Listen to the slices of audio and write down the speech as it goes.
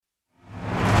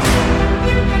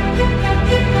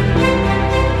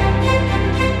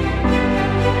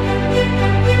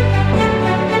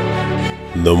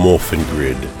the Morphin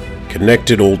Grid,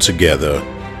 connected all together,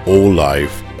 all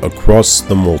life, across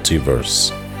the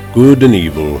multiverse. Good and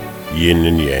evil, yin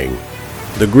and yang.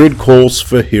 The grid calls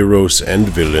for heroes and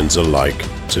villains alike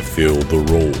to fill the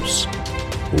roles.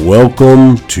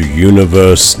 Welcome to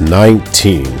Universe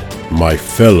 19, my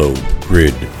fellow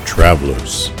grid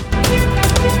travelers.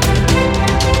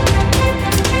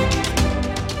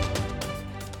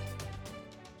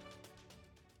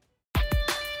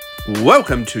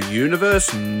 Welcome to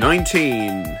Universe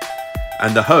 19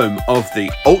 and the home of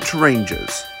the Ultra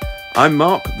Rangers. I'm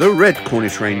Mark, the Red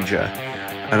Cornish Ranger,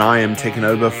 and I am taking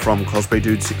over from Cosplay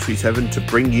Dude 637 to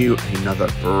bring you another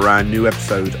brand new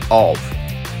episode of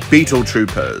Beetle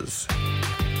Troopers.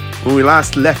 When we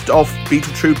last left off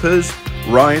Beetle Troopers,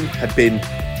 Ryan had been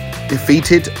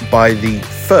defeated by the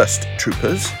first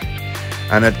troopers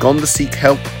and had gone to seek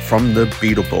help from the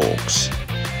Beetleborgs.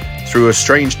 Through a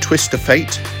strange twist of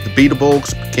fate, the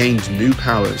Beetleborgs gained new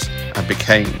powers and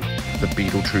became the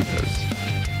Beetle Troopers.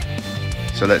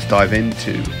 So let's dive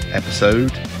into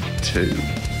episode 2.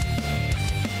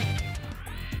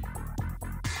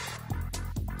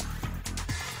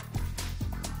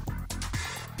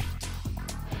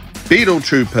 Beetle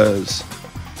Troopers.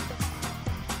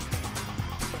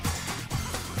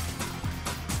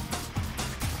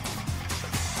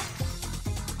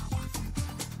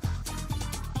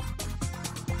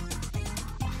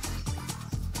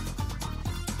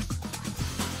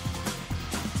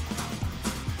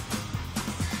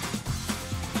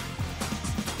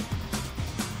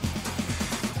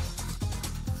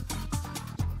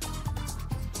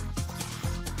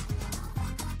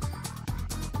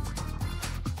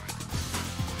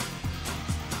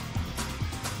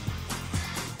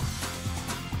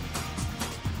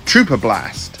 Trooper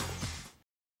Blast.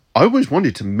 I always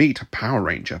wanted to meet a Power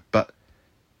Ranger, but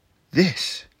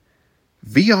this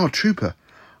VR Trooper,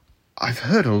 I've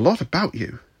heard a lot about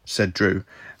you, said Drew,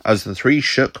 as the three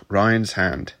shook Ryan's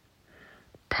hand.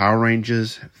 Power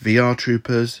Rangers, VR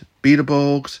Troopers,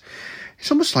 Beetleborgs,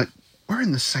 it's almost like we're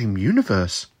in the same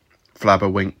universe. Flabber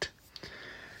winked.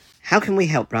 How can we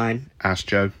help, Ryan? Asked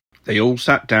Joe. They all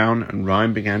sat down and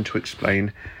Ryan began to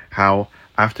explain how,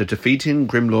 after defeating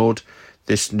Grimlord,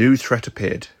 this new threat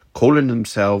appeared, calling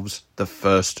themselves the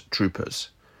First Troopers,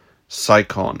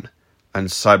 Psychon and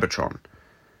Cybertron.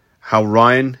 How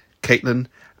Ryan, Caitlin,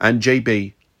 and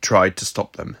JB tried to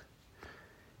stop them.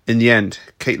 In the end,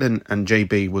 Caitlin and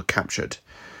JB were captured.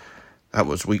 That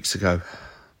was weeks ago.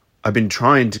 I've been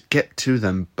trying to get to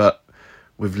them, but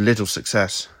with little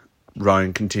success,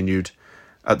 Ryan continued.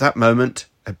 At that moment,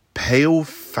 a pale,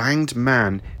 fanged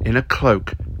man in a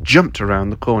cloak jumped around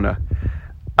the corner.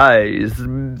 I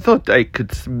thought I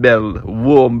could smell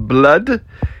warm blood.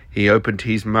 He opened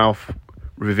his mouth,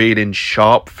 revealing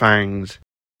sharp fangs.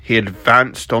 He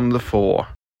advanced on the four.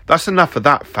 That's enough of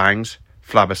that, Fangs,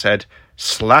 Flabber said,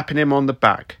 slapping him on the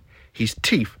back. His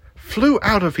teeth flew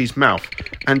out of his mouth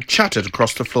and chattered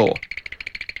across the floor.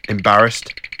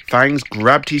 Embarrassed, Fangs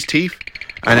grabbed his teeth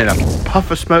and in a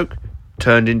puff of smoke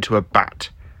turned into a bat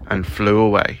and flew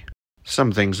away.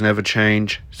 Some things never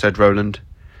change, said Roland.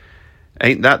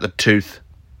 Ain't that the tooth?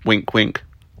 Wink, wink.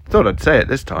 Thought I'd say it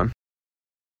this time.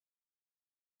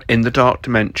 In the dark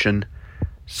dimension,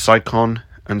 Psychon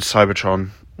and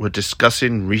Cybertron were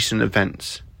discussing recent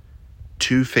events.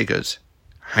 Two figures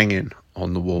hanging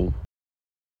on the wall.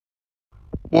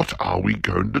 What are we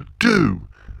going to do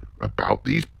about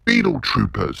these Beetle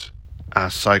Troopers?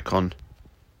 Asked Psychon.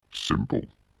 Simple.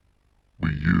 We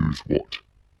use what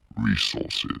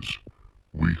resources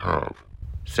we have,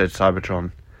 said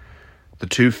Cybertron. The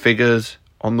two figures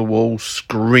on the wall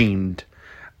screamed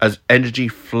as energy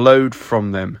flowed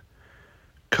from them,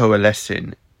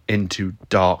 coalescing into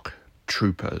dark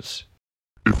troopers.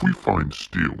 If we find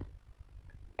steel,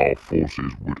 our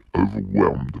forces would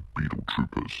overwhelm the Beetle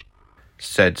Troopers,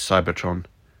 said Cybertron.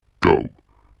 Go,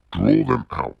 draw them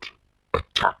out,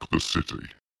 attack the city.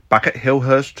 Back at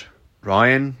Hillhurst,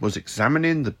 Ryan was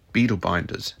examining the beetle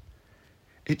binders.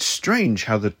 It's strange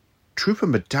how the trooper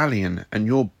medallion and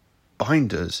your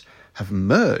binders have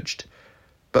merged.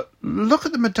 But look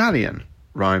at the medallion,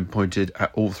 Ryan pointed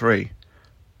at all three.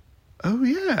 Oh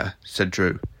yeah, said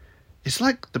Drew. It's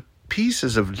like the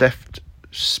pieces have left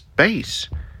space.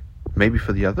 Maybe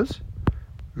for the others?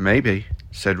 Maybe,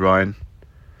 said Ryan.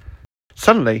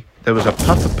 Suddenly, there was a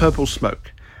puff of purple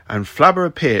smoke, and Flabber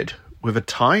appeared with a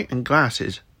tie and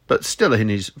glasses, but still in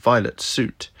his violet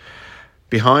suit,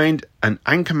 behind an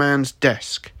anchorman's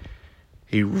desk.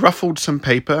 He ruffled some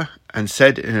paper and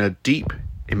said in a deep,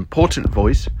 important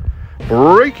voice,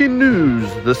 "Breaking news!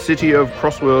 The city of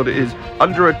Crossworld is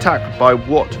under attack by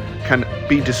what can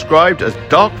be described as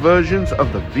dark versions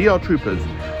of the VR troopers,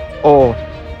 or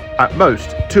at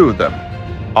most 2 of them.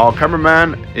 Our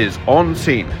cameraman is on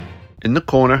scene. In the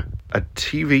corner, a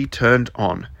TV turned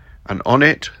on, and on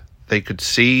it they could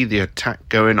see the attack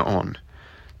going on.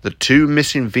 The 2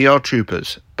 missing VR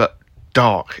troopers, but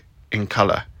dark in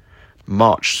colour,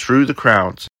 marched through the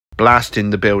crowds, blasting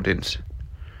the buildings.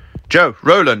 "Joe,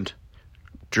 Roland!"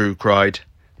 Drew cried.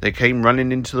 They came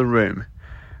running into the room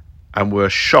and were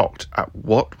shocked at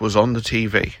what was on the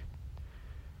TV.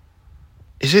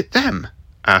 "Is it them?"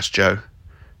 asked Joe.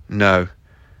 "No,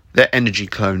 they're energy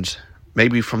clones.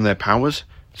 Maybe from their powers,"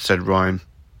 said Ryan.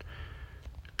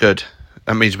 "Good.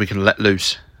 That means we can let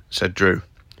loose," said Drew.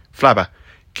 "Flabber,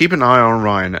 keep an eye on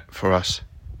Ryan for us,"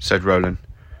 said Roland.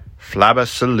 Flabber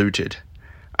saluted.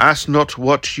 "Ask not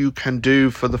what you can do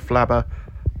for the Flabber,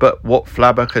 but what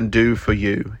Flabber can do for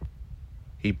you."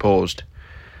 He paused.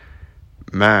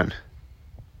 "Man,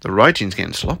 the writing's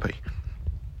getting sloppy."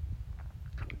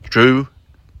 Drew,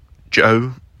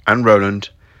 Joe, and Roland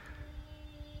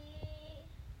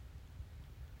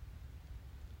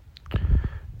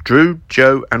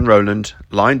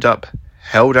lined up,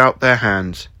 held out their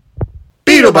hands.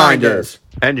 Beetle binders!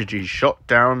 Energy shot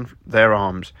down their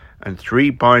arms, and 3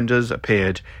 binders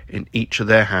appeared in each of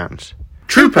their hands.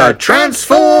 Trooper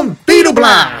transform Beetle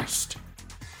blast!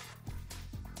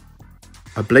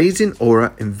 A blazing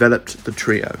aura enveloped the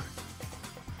trio.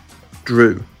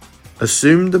 Drew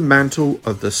assumed the mantle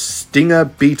of the Stinger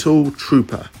Beetle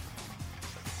Trooper.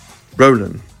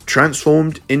 Roland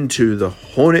transformed into the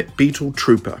Hornet Beetle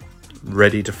Trooper,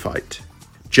 ready to fight.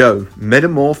 Joe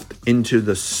metamorphed into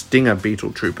the Stinger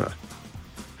Beetle Trooper,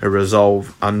 her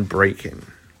resolve unbreaking.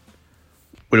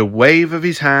 With a wave of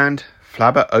his hand,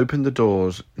 Flabber opened the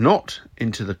doors, not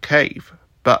into the cave,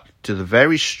 but to the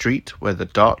very street where the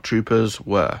Dark Troopers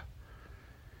were.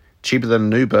 "Cheaper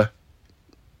than an Uber.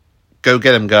 Go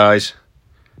get 'em, guys."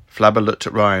 Flabber looked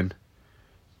at Ryan.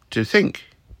 "To think,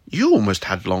 you almost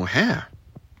had long hair."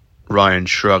 Ryan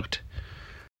shrugged.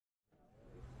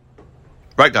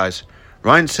 "Right, guys.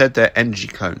 Ryan said they're energy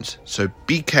clones, so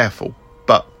be careful,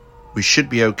 but we should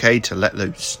be okay to let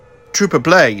loose." "Trooper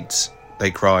blades!" they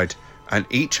cried, and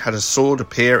each had a sword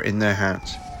appear in their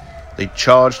hands. They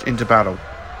charged into battle.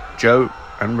 Joe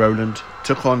and Roland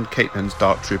took on Caitlin's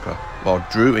Dark Trooper, while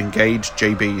Drew engaged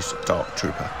JB's Dark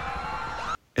Trooper.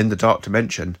 In the Dark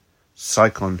Dimension,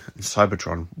 Psychon and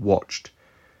Cybertron watched.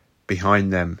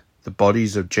 Behind them, the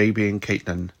bodies of JB and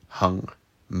Caitlin hung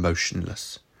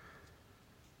motionless.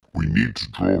 "We need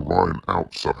to draw Ryan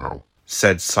out somehow,"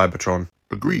 said Cybertron.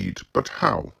 "Agreed, but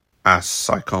how?" asked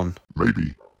Psychon.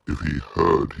 "Maybe if he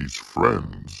heard his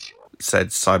friends," said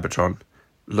Cybertron,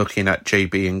 looking at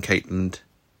JB and Caitlin.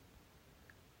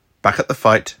 Back at the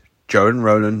fight, Joe and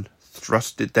Roland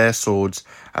thrusted their swords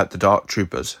at the Dark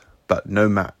Troopers, but no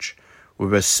match.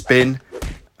 With a spin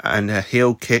and a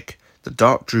heel kick, the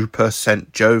Dark Trooper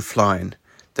sent Joe flying,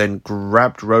 then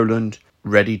grabbed Roland,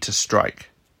 ready to strike.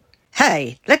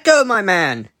 "Hey, let go of my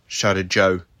man!" shouted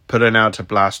Joe, pulling out a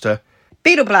blaster.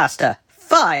 "Beetle blaster,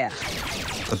 fire!"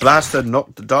 The blaster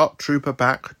knocked the Dark Trooper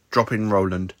back, dropping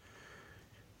Roland.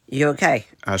 "You okay?"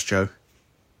 asked Joe.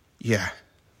 "Yeah,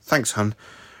 thanks, hun,"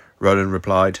 Roland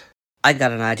replied. "I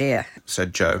got an idea,"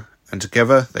 said Joe, and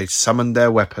together they summoned their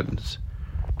weapons.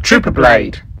 "Trooper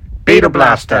blade! Beetle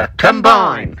blaster!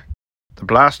 Combine!" The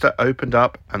blaster opened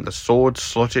up and the sword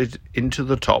slotted into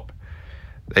the top.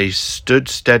 They stood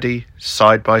steady,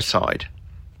 side by side.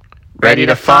 "Ready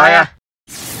to fire?"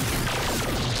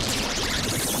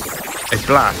 A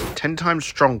blast 10 times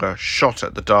stronger shot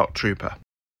at the Dark Trooper.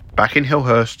 Back in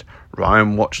Hillhurst,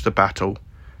 Ryan watched the battle.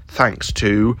 Thanks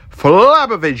to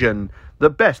Flabbervision, the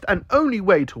best and only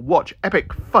way to watch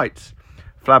epic fights.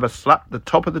 Flabber slapped the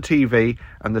top of the TV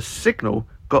and the signal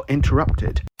got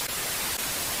interrupted.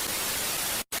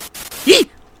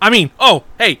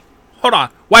 Hey, hold on.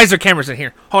 Why is there cameras in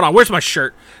here? Hold on, where's my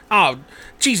shirt? Oh,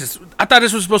 Jesus. I thought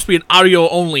this was supposed to be an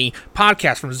audio-only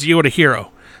podcast from Zero to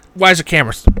Hero. Why is there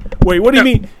cameras? Wait, what do you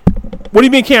mean? What do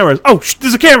you mean cameras? Oh,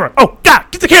 there's a camera. Oh, God,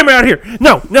 get the camera out of here.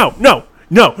 No.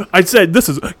 I said this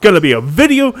is going to be a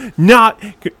video,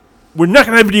 we're not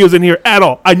going to have videos in here at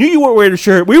all. I knew you weren't wearing a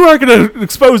shirt. We weren't going to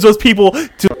expose those people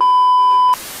to...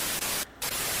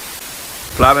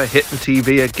 Flabber hit the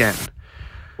TV again.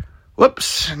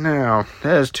 Whoops, now,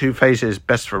 there's Two Faces,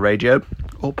 best for radio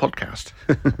or podcast.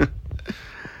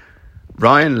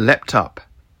 Ryan leapt up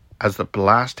as the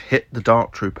blast hit the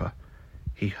Dark Trooper.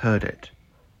 He heard it.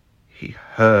 He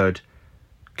heard...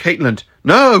 "Caitlin,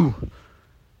 no!"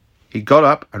 He got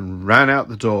up and ran out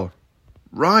the door.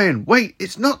 "Ryan, wait,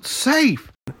 it's not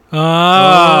safe!"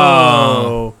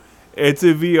 Oh. It's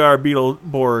a VR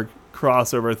Beetleborg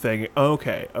crossover thing.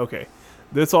 Okay.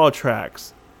 This all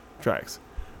tracks.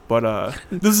 But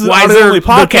this is Why is the there only no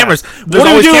podcast. cameras? What There's are we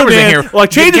always doing, cameras in man? here. Like,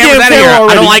 change the Get damn cameras out of camera here. I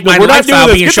already. don't like my We're not lifestyle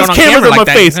doing being this. Get shown this on cameras camera in my like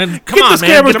that. face. Come Get on, this man.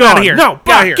 camera's Get 'em out of gone. here. No, Get out of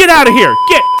Bob, here. get out of here.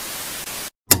 Get.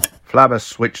 Flabber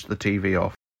switched the TV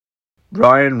off.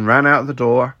 Ryan ran out the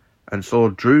door and saw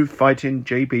Drew fighting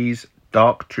JB's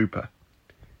Dark Trooper.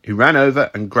 He ran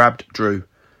over and grabbed Drew.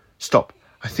 Stop.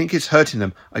 I think it's hurting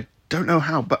them. I don't know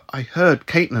how, but I heard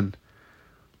Caitlin,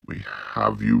 We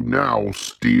have you now,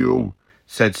 Steel.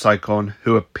 said Psychon,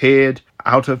 who appeared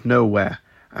out of nowhere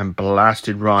and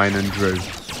blasted Ryan and Drew.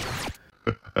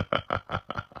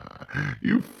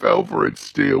 You fell for it,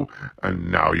 Steel,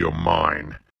 and now you're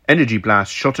mine. Energy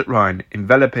Blast shot at Ryan,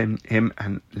 enveloping him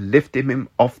and lifting him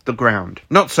off the ground.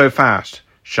 Not so fast,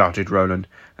 shouted Roland,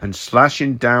 and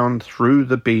slashing down through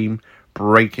the beam,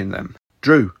 breaking them.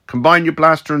 Drew, combine your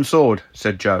blaster and sword,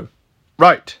 said Joe.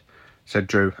 Right, said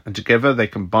Drew, and together they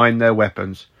combined their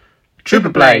weapons. Trooper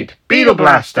Blade, Beetle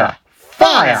Blaster,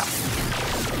 fire!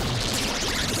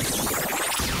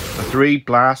 The 3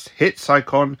 blasts hit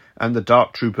Psychon and the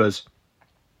Dark Troopers.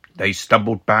 They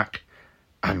stumbled back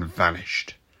and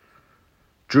vanished.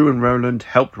 Drew and Roland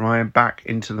helped Ryan back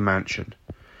into the mansion.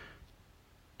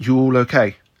 You all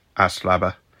okay? Asked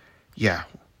Flabber. Yeah,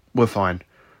 we're fine.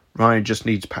 Ryan just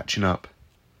needs patching up.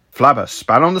 Flabber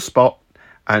spat on the spot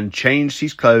and changed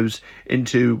his clothes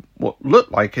into what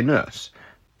looked like a nurse.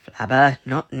 Flabber,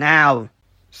 not now.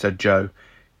 Said Joe,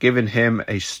 giving him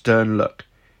a stern look.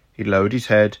 He lowered his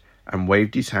head and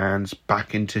waved his hands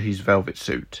back into his velvet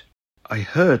suit. I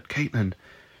heard Caitlin.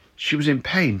 She was in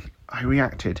pain. I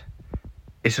reacted.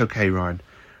 It's okay, Ryan.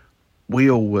 We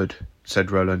all would,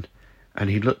 said Roland, and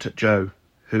he looked at Joe,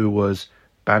 who was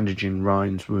bandaging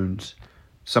Ryan's wounds.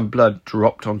 Some blood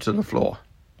dropped onto the floor.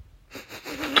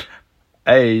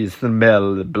 I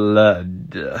smell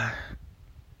blood.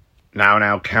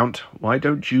 Now, Count, why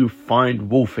don't you find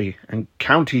Wolfie and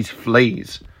count his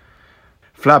fleas?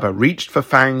 Flabber reached for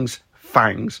fangs,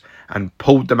 and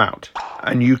pulled them out.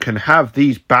 And you can have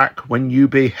these back when you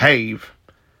behave.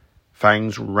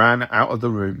 Fangs ran out of the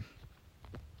room.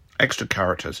 Extra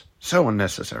characters, so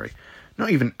unnecessary, not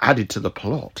even added to the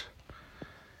plot.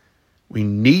 We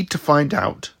need to find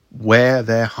out where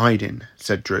they're hiding,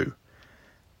 said Drew.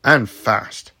 And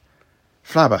fast.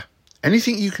 Flabber,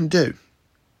 anything you can do?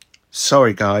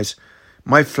 Sorry, guys.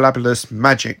 My flabulous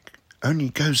magic only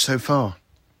goes so far.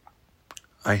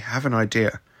 I have an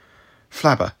idea.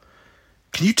 Flabber,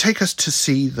 can you take us to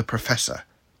see the professor?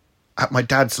 At my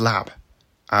dad's lab,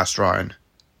 asked Ryan.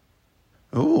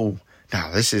 Ooh, now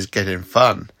this is getting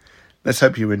fun. Let's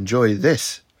hope you enjoy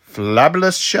this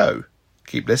flabulous show.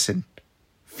 Keep listening.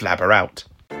 Flabber out.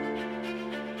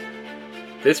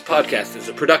 This podcast is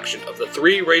a production of the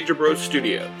Three Ranger Bros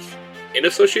Studios, in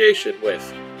association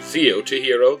with Zio to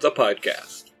Hero, the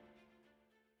podcast.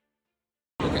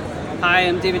 Hi,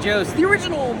 I'm David Jost, the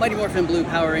original Mighty Morphin Blue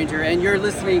Power Ranger, and you're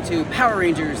listening to Power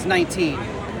Rangers 19.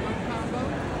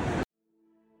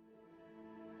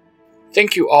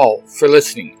 Thank you all for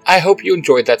listening. I hope you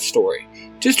enjoyed that story.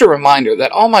 Just a reminder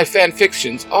that all my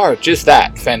fanfictions are just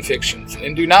that, fanfictions,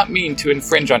 and do not mean to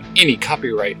infringe on any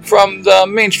copyright from the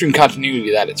mainstream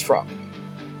continuity that it's from.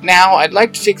 Now, I'd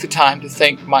like to take the time to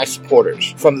thank my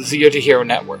supporters from the Zio to Hero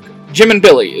Network. Jim and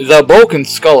Billy, the bulk and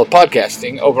skull of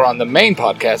podcasting, over on the main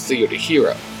podcast, Zio to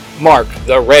Hero. Mark,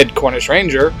 the Red Cornish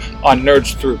Ranger, on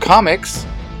Nerds Through Comics.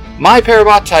 My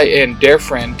Parabatai and dear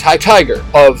friend Ty Tiger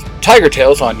of Tiger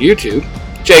Tales on YouTube.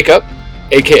 Jacob,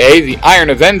 aka the Iron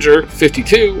Avenger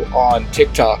 52 on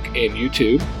TikTok and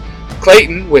YouTube.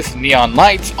 Clayton with Neon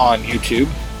Lights on YouTube.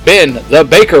 Ben, the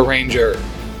Baker Ranger.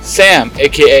 Sam,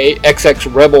 aka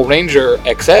XX Rebel Ranger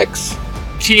XX.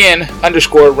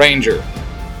 TN_Ranger.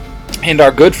 And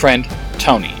our good friend,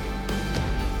 Tony.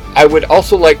 I would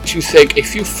also like to thank a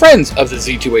few friends of the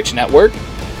Z2H Network.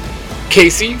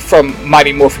 Casey from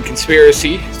Mighty Morphin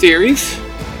Conspiracy Theories.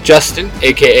 Justin,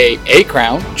 aka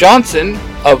A-Crown. Johnson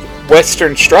of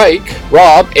Western Strike.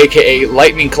 Rob, aka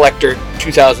Lightning Collector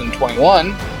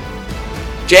 2021.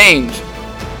 James,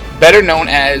 better known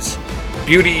as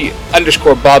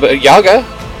Beauty_Baba Yaga.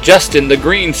 Justin, the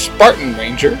Green Spartan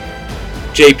Ranger.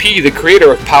 JP, the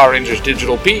creator of Power Rangers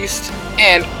Digital Beast,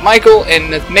 and Michael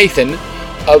and Nathan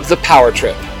of the Power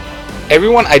Trip.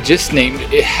 Everyone I just named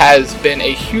has been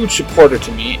a huge supporter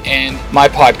to me and my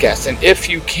podcast, and if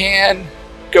you can,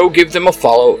 go give them a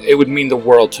follow. It would mean the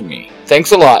world to me.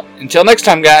 Thanks a lot. Until next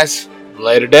time, guys.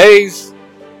 Later days.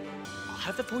 I'll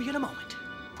have that for you in a moment.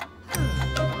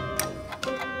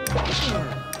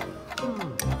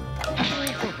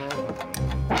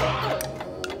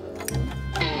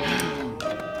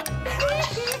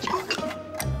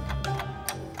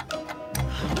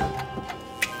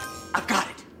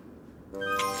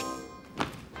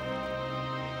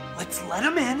 Let's let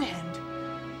them in and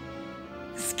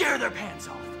scare their pants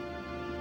off.